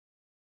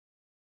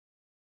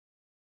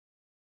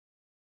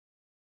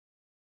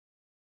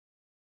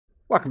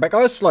Welcome back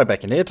guys, Slow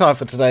back in here. Time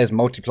for today's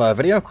multiplayer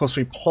video. Of course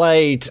we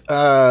played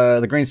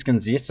the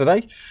greenskins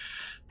yesterday.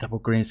 Double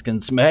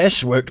greenskin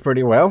smash, worked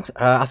pretty well.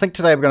 I think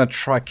today we're going to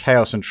try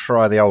Chaos and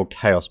try the old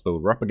Chaos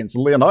build. We're up against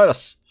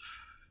Leonidas.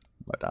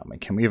 But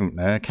can we even,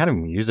 can't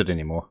even use it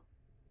anymore.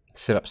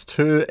 Setup's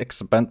too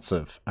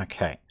expensive.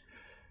 Okay.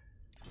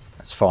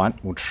 That's fine.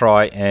 We'll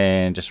try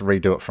and just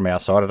redo it from our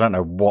side. I don't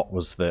know what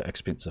was the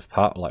expensive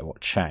part, like what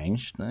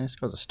changed. These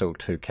guys are still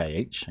 2k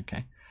each.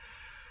 Okay.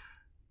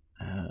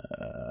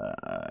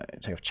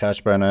 Take off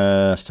charge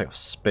bonus, take off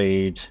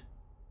speed.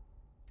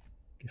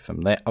 Give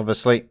them that,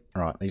 obviously.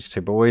 Right, these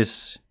two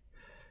boys.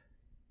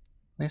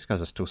 These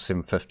guys are still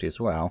 750 as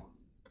well.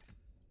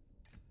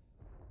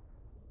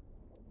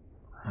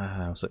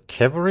 Was it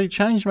cavalry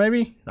change,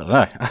 maybe? I don't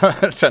know.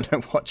 I don't know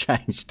what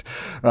changed.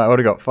 Right, what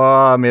do we got?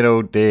 Fire,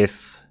 metal,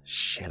 death,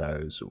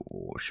 shadows.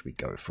 Oh, should we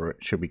go for it?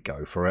 Should we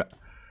go for it?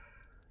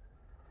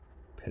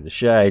 Pair of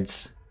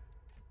shades.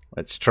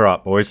 Let's try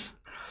it, boys.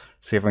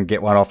 See if we can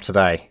get one off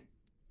today.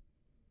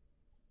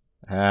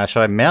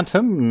 Should I mount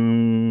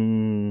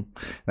him?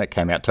 That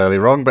came out totally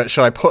wrong, but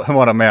should I put him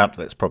on a mount?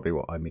 That's probably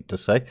what I meant to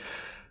say.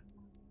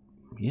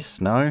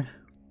 Yes, no.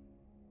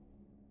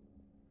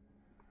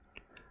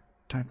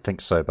 Don't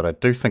think so, but I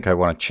do think I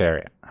want a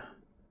chariot.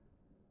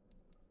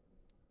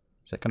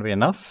 Is that going to be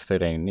enough?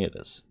 13, yeah, it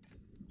is.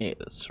 Yeah,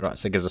 it is. Right,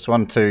 so it gives us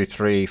 1, 2,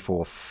 3,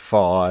 4,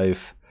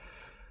 5.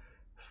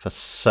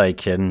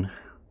 Forsaken.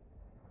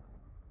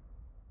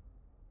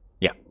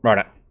 Yeah,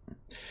 right.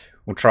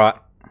 We'll try it.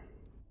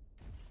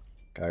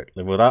 Go,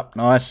 level it up.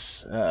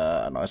 Nice.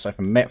 Nice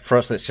open map for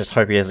us. Let's just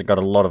hope he hasn't got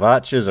a lot of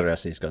archers, or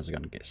else these guys are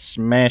going to get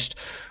smashed.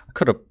 I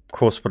could, of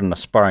course, put an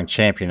aspiring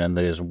champion in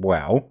there as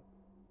well.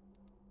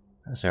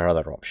 That's our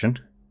other option.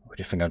 We're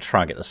definitely going to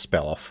try and get the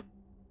spell off.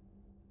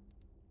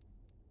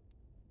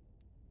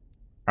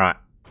 Alright,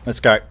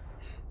 let's go.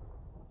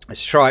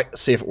 Let's try it,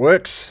 see if it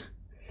works.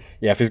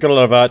 Yeah, if he's got a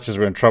lot of archers,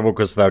 we're in trouble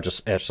because they'll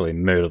just absolutely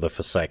murder the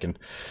Forsaken.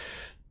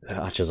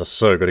 Archers are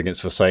so good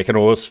against Forsaken,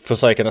 or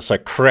Forsaken are so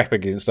crap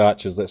against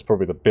archers. That's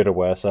probably the better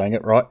way of saying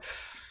it, right?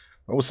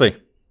 But we'll see.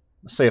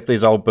 Let's see if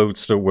these old builds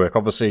still work.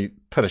 Obviously,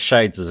 Pit of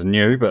Shades is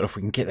new, but if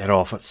we can get that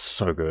off, it's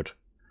so good.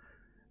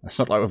 It's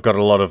not like we've got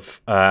a lot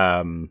of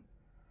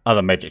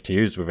other magic to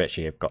use. We've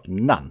actually got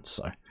none,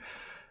 so it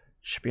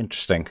should be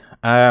interesting.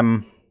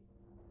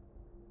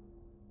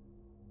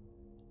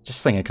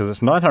 Just thinking, because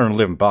it's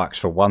 911 bucks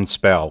for one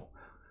spell,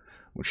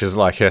 which is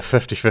like a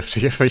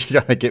 50-50 if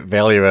you're going to get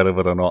value out of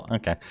it or not.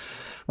 Okay,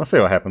 we'll see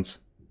what happens.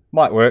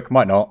 Might work,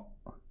 might not.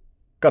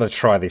 Got to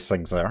try these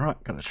things though,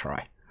 right? Got to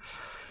try.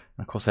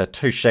 And of course, our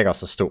two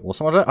Shagos are still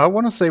awesome. I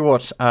want to see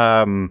what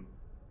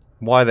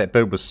why that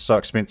build was so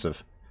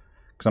expensive.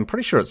 Because I'm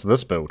pretty sure it's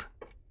this build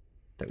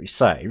that we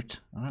saved.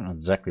 I don't know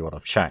exactly what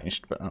I've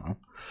changed, but I don't know.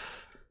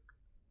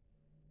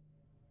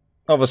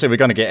 Obviously, we're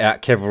going to get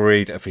out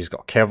cavalry if he's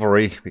got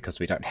cavalry, because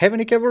we don't have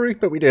any cavalry,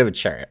 but we do have a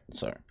chariot.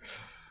 So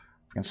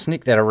we can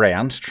sneak that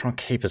around, try and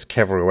keep his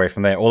cavalry away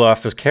from there. Although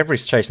if his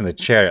cavalry's chasing the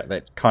chariot,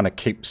 that kind of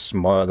keeps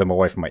them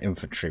away from my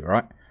infantry,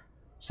 right?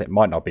 So that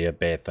might not be a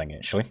bad thing,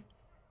 actually.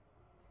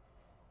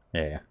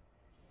 Yeah.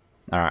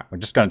 Alright, we're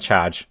just going to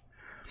charge.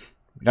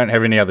 We don't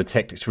have any other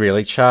tactics,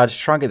 really. Charge,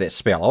 try and get that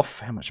spell off.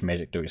 How much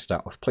magic do we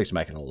start with? Please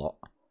make it a lot.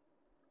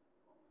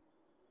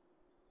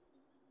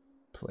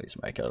 Please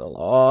make it a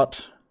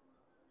lot.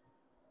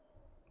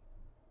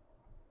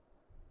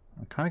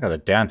 I kind of got a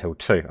downhill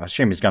too. I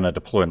assume he's going to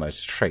deploy in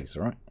those trees,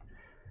 right?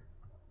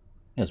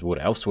 Here's Wood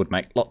Elves, would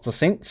make lots of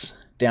sense.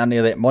 Down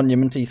near that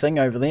monumenty thing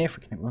over there, if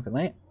we can have a look at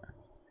that.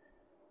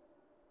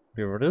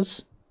 Whatever it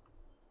is.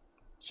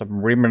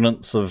 Some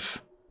remnants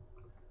of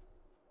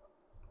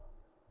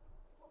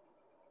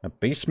a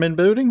Beastman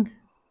building?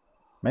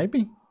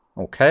 Maybe?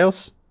 Or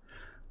Chaos?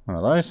 One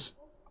of those.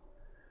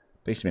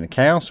 Beastman of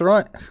Chaos,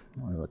 right?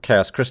 There's a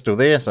Chaos crystal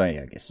there, so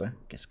yeah, I guess so.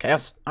 Guess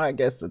Chaos. I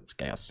guess it's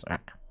Chaos. Right.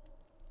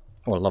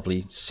 What a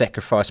lovely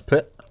sacrifice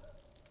pit.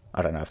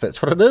 I don't know if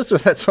that's what it is,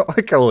 but that's what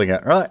we're calling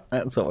it, right?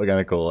 That's what we're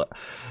going to call it.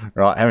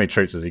 Right, how many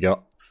troops has he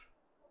got?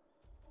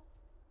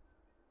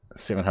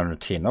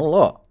 710, not a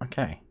lot.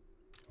 Okay.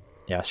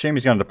 Yeah, I assume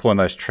he's going to deploy in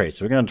those trees.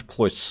 So we're going to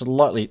deploy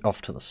slightly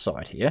off to the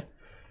side here.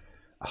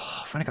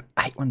 Oh, I've only got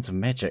 8 ones of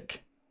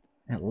magic.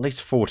 At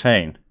least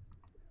 14.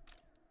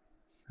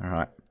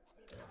 Alright.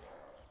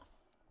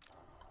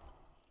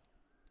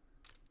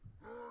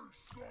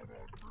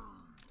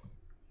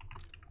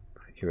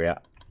 Here we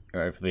are.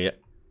 Go over there.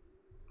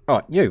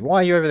 Oh, you. Why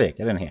are you over there?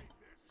 Get in here.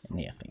 In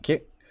here, thank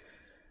you.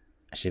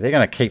 Actually, they're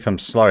going to keep him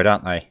slowed,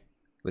 aren't they?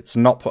 Let's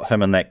not put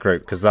him in that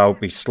group, because they'll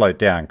be slowed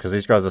down. Because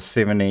these guys are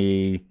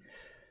 70...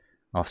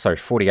 Oh, sorry,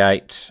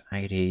 48,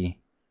 80...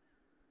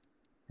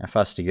 How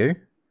fast are you?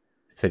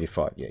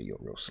 35. Yeah, you're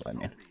real slow,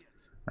 man.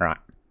 Alright.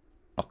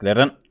 Lock that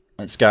in.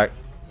 Let's go.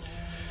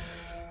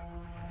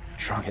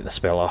 Try and get the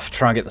spell off.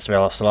 Try and get the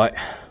spell off slow.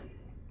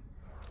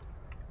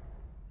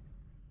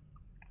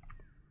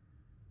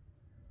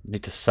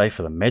 Need to save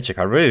for the magic.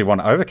 I really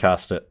want to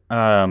overcast it,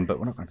 but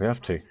we're not going to be able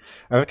to.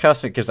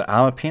 Overcast it gives it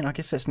armor pen. I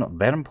guess that's not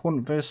that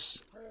important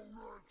versus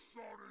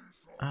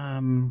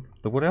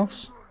the Wood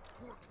Elves.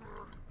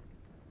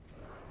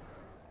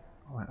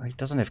 Oh, he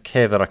doesn't have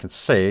cav that I can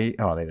see.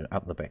 Oh, they're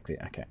up the back there.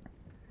 Okay.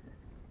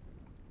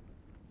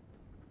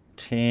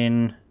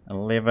 10,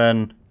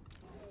 11.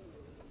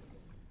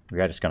 We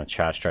are just going to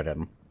charge straight at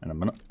him in a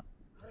minute.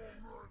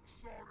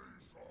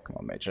 Come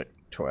on, magic.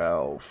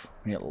 12.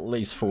 We need at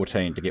least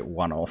 14 to get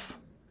one off.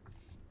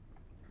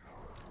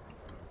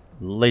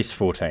 At least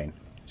 14.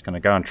 He's going to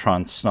go and try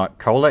and snipe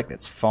Kolak.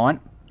 That's fine,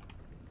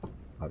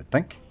 I would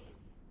think.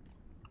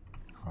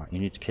 Alright, you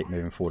need to keep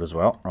moving forward as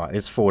well. Right,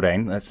 there's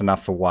 14. That's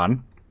enough for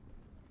one.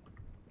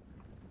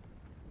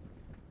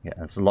 Yeah,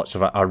 there's lots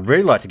of... I'd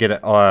really like to get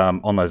it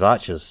on those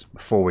archers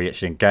before we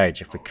actually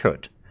engage, if we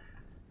could.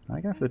 I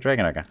go for the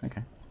dragon ogre.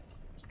 Okay.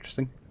 That's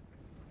interesting.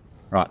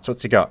 Right, so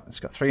what's he got? He's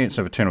got 3 units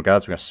of Eternal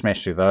Guards. We're going to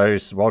smash through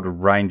those. Wild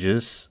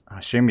Rangers. I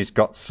assume he's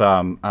got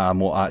some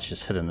more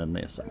archers hidden in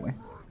there somewhere.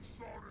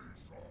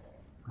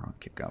 Alright,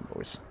 keep going,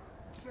 boys.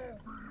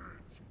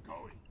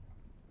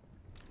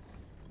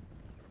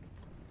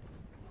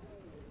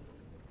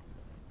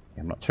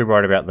 I'm not too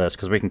worried about this,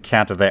 because we can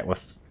counter that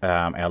with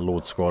our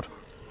Lord squad.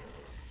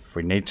 If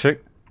we need to.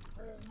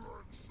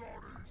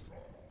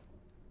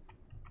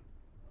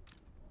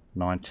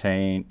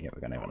 19. Yeah, we're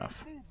going to have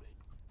enough.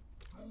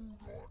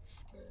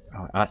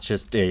 Oh,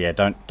 archers. Yeah,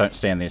 don't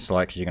stand there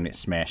slow, because you're going to get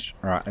smashed.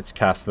 Alright, let's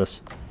cast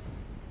this.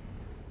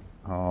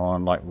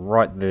 On, like,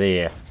 right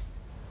there. If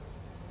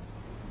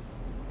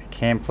you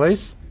can,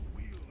 please.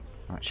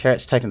 Alright,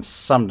 Chariot's taken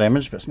some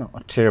damage, but it's not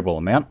a terrible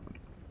amount.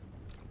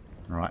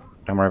 Alright,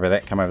 don't worry about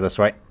that. Come over this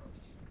way.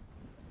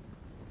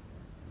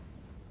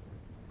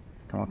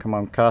 Come on, come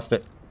on. Cast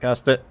it.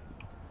 Cast it.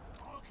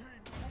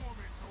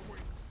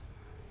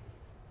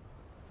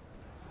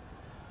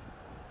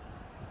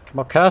 Come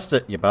on, cast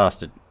it, you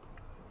bastard.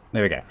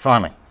 There we go.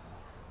 Finally.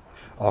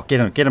 Oh,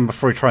 get him. Get him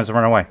before he tries to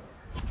run away.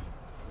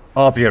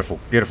 Oh, beautiful.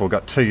 Beautiful.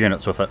 Got 2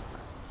 units with it.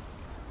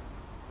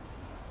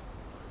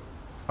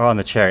 Oh, and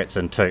the chariot's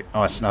in too.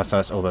 Nice, nice,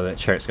 nice. Although that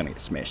chariot's going to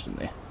get smashed in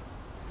there.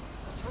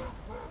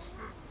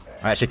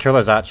 Actually, kill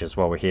those archers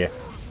while we're here.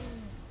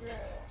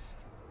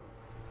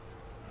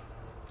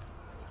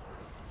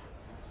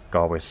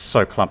 God, we're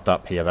so clumped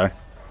up here, though.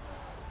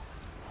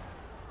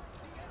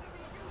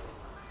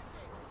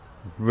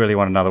 Really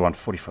want another one.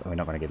 45. We're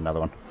not going to get another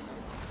one.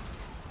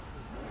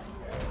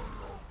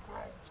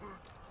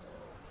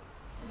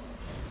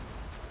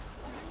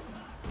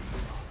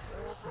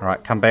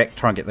 Alright, come back.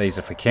 Try and get these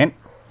if we can.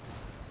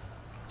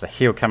 There's a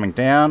heal coming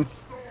down.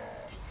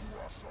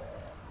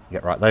 Yeah,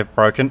 right. They've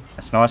broken.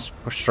 That's nice.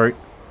 Push through.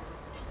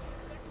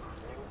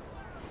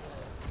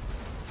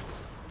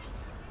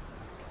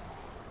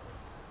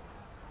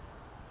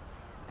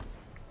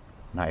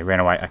 No, he ran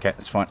away. Okay,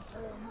 that's fine.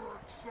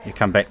 You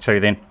come back too,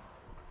 then.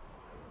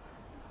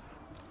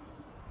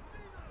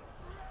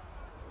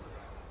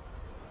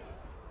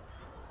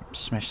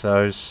 Smash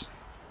those.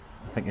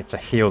 I think it's a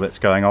heal that's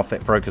going off.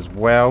 That broke as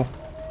well.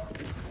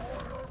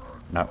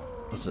 No,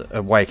 it's an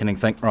awakening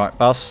thing. Right,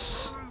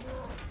 buffs.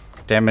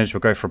 Damage. We'll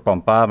go for a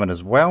bombardment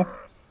as well.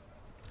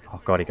 Oh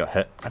god, he got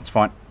hit. That's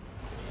fine.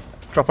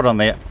 Drop it on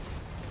there.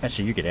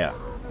 Actually, you get out.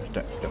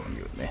 Don't want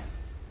you in there.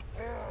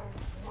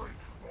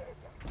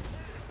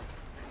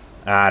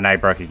 Ah, no, he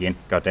broke again.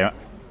 God damn it.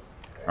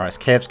 Alright,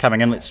 Cav's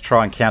coming in. Let's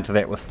try and counter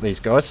that with these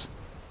guys.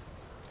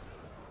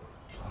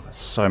 Oh, there's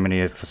so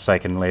many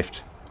Forsaken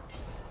left.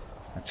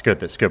 That's good.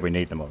 That's good. We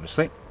need them,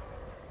 obviously.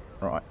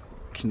 Right.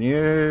 Can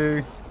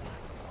you...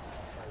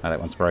 Oh, that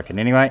one's broken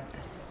anyway.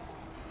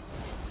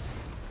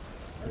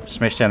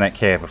 Smash down that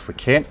Cav if we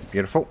can.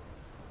 Beautiful.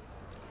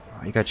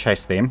 Right, you go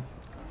chase them.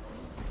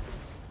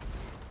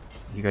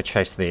 You go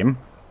chase them.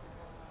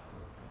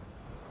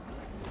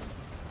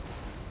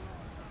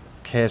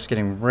 Cav's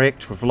getting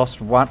wrecked. We've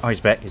lost one. Oh,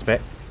 he's back. He's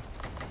back.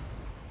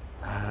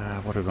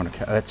 What are we going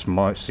to... That's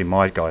mostly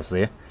my guys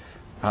there.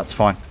 That's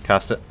fine.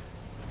 Cast it.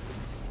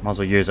 Might as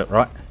well use it,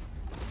 right?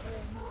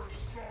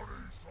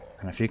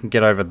 And if you can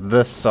get over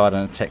this side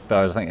and attack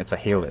those, I think it's a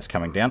heal that's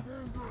coming down.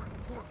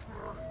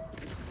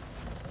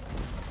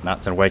 No,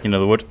 it's an awakening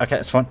of the wood. Okay,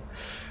 that's fine.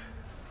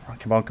 Right,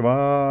 come on, come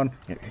on.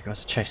 Yep, you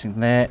guys are chasing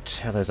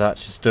that. How are those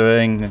archers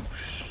doing?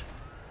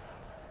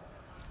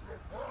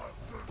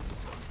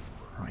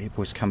 Right, you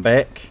boys come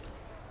back.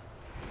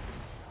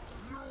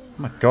 Oh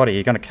my god, are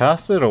you going to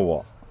cast it or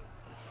what?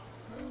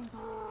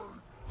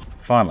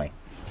 Finally.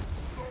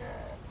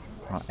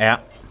 Right,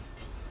 out.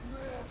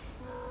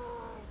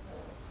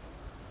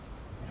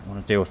 Don't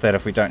want to deal with that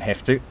if we don't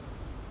have to.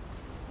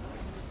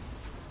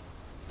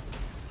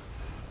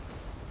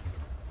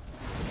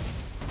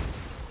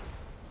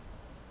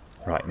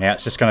 Right, now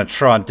it's just going to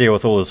try and deal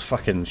with all this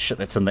fucking shit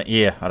that's in the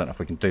air. I don't know if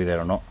we can do that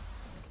or not.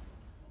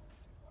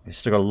 We've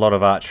still got a lot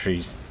of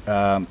archery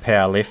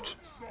power left.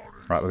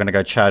 Right, we're going to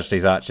go charge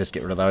these archers,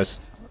 get rid of those.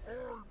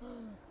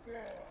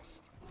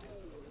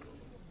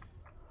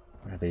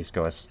 Where are these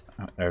guys?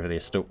 Oh, over there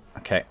still.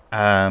 Okay.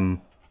 No,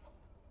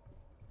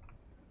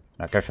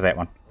 go for that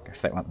one. Go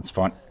for that one, that's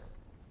fine.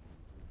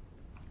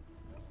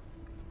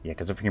 Yeah,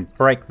 because if we can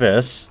break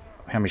this...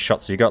 How many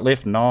shots have you got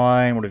left?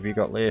 9. What have you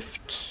got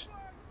left?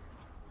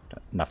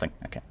 Nothing.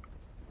 Okay.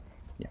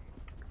 Yeah.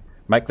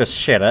 Make this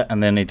shatter,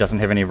 and then he doesn't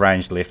have any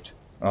range left.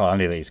 Oh,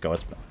 only these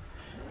guys, but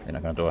they're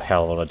not going to do a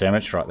hell of a lot of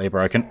damage. Right, they're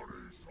broken.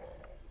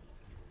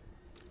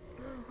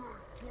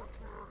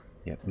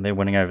 Yep, and they're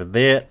winning over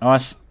there.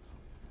 Nice.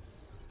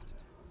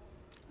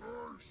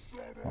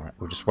 Alright,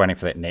 we're just waiting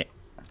for that net.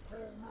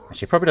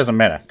 Actually, it probably doesn't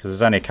matter, because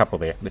there's only a couple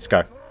there. Let's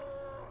go.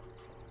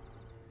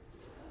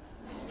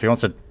 If he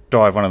wants to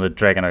dive one of the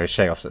Dragon Ogre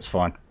shake-offs, that's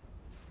fine.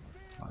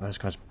 Oh, those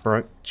guys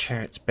broke.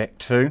 Chariot's back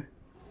too.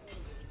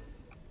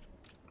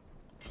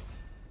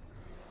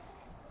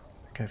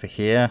 Go over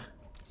here.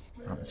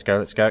 Right, let's go,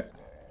 let's go. Do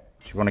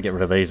you want to get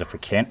rid of these if we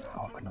can?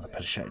 Oh, I've got another pit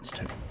of shades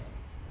too.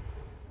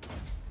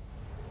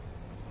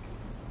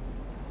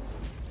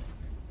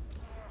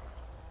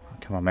 Oh,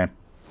 come on, man.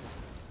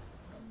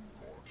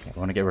 Okay, we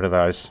want to get rid of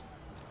those.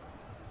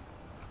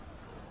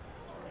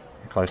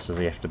 How close does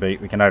he have to be?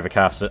 We can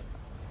overcast it.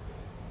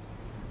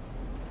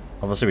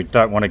 Obviously, we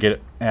don't want to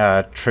get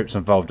troops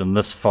involved in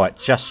this fight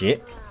just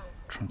yet.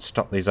 Try and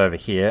stop these over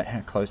here. How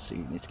close? He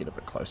needs to get a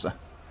bit closer.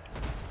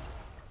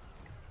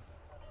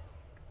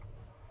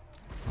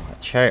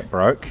 Right, chariot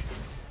broke.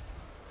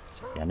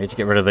 Yeah, I need to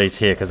get rid of these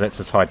here because that's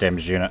his high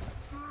damage unit.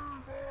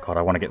 God,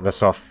 I want to get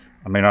this off.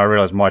 I mean, I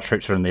realise my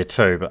troops are in there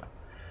too, but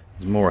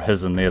there's more of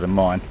his in there than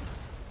mine.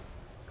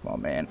 Come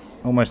on, man.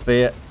 Almost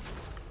there.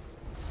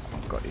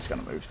 Oh, God, he's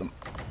going to move them.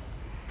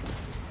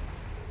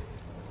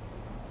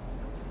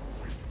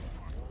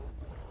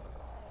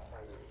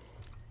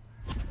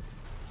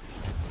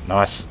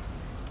 Nice.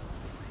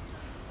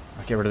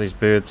 I'll get rid of these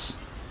birds.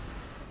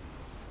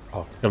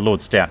 Oh, the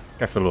Lord's down.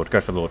 Go for the Lord. Go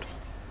for the Lord.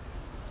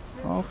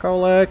 Oh,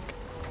 Kolak.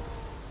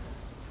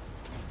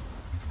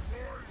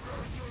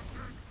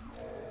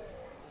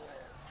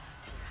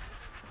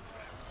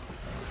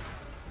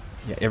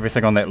 Yeah,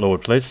 everything on that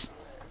Lord, please.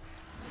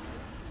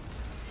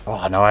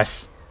 Oh,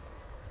 nice.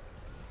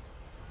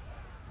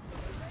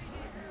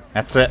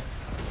 That's it.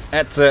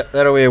 That's it.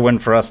 That'll be a win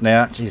for us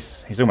now.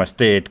 Jeez, he's almost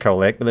dead,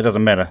 Kolak, but that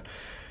doesn't matter.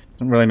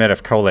 Doesn't really matter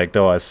if Kolak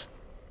dies.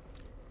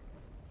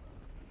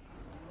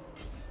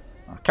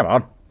 Oh, come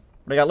on.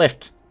 What do you got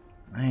left?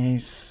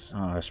 He's...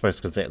 Oh, I suppose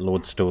because that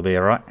Lord's still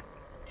there, right?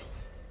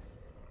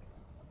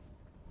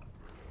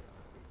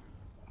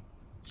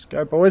 Let's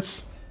go,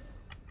 boys.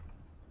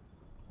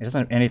 He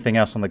doesn't have anything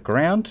else on the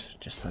ground.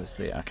 Just those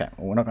there. Okay,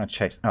 well, we're not going to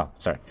chase... Oh,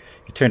 sorry.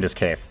 He turned his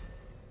calf.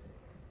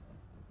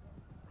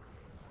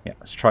 Yeah,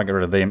 let's try and get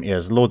rid of them. Yeah,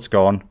 his Lord's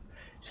gone.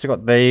 He's still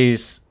got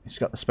these. He's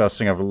got the Spell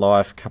Slinger of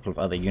Life. A couple of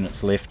other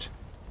units left.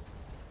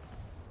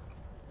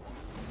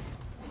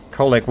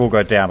 Kolak will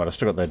go down, but I've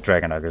still got the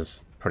Dragon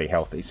Ogres pretty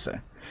healthy, so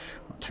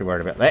not too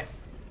worried about that.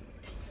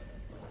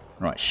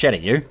 Right, shatter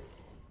you.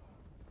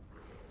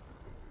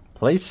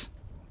 Please.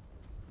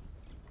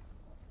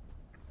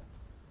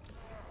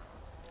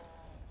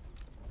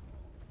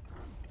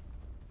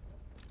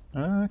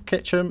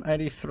 Catch him,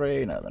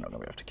 83. No, they're not going to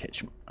be able to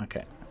catch him.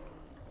 Okay.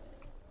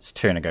 It's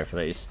turn to go for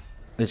these.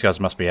 These guys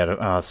must be out of...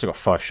 Oh, I've still got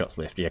 5 shots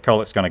left. Yeah,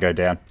 Kolak's going to go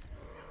down.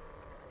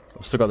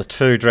 I've still got the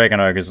 2 Dragon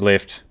Ogres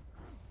left.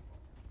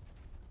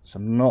 So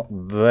I'm not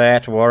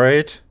that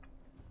worried.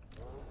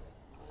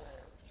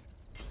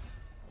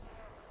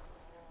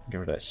 Get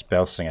rid of that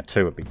Spell Singer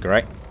too would be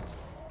great.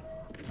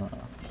 Oh,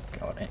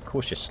 God, and of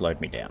course you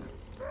slowed me down.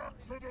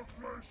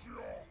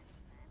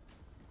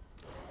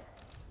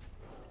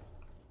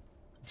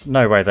 There's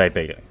no way they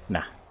beat it.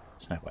 Nah,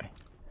 there's no way.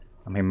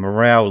 I mean,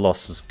 morale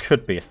losses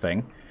could be a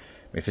thing.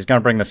 If he's going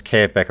to bring this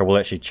cav back, I will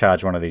actually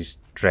charge one of these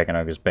Dragon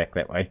Ogres back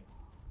that way.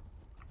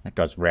 That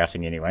guy's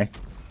routing anyway.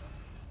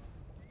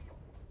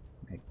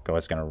 That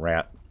guy's going to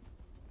rout.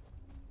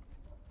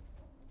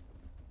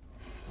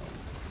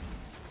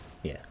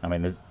 Yeah, I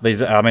mean, this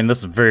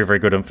is very, very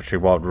good infantry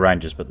wild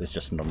rangers, but there's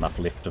just not enough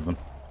left of them.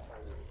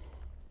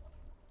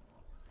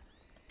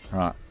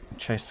 Right,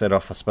 chase that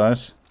off, I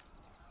suppose.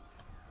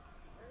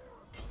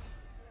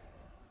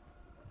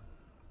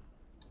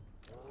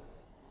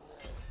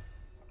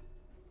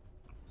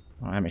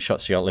 Oh, how many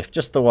shots you got left?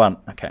 Just the one.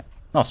 Okay.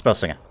 Oh, Spell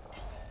Singer.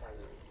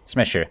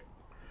 Smash you.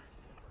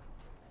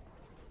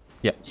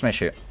 Yep,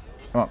 smash you.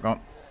 Come on, come on.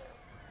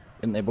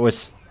 Get in there,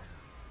 boys.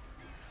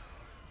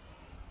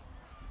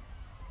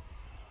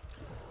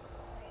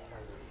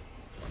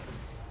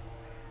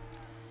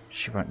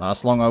 She won't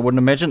last long, I wouldn't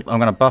imagine. I'm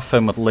going to buff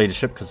him with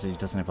leadership because he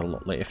doesn't have a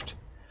lot left.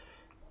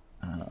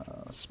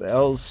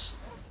 Spells.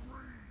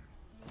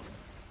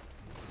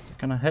 Is it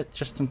going to hit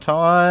just in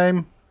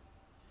time?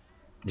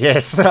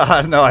 Yes,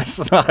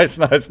 nice, nice,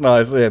 nice,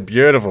 nice. Yeah,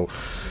 beautiful.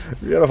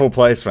 Beautiful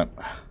placement.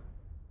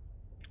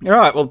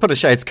 Alright, well, the Pit of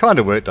Shades kind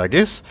of worked, I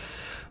guess.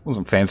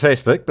 Wasn't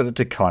fantastic, but it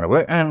did kind of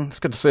work, and it's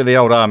good to see the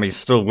old army's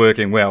still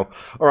working well.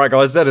 Alright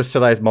guys, that is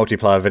today's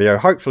multiplayer video.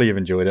 Hopefully you've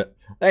enjoyed it.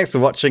 Thanks for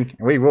watching,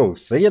 and we will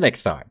see you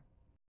next time.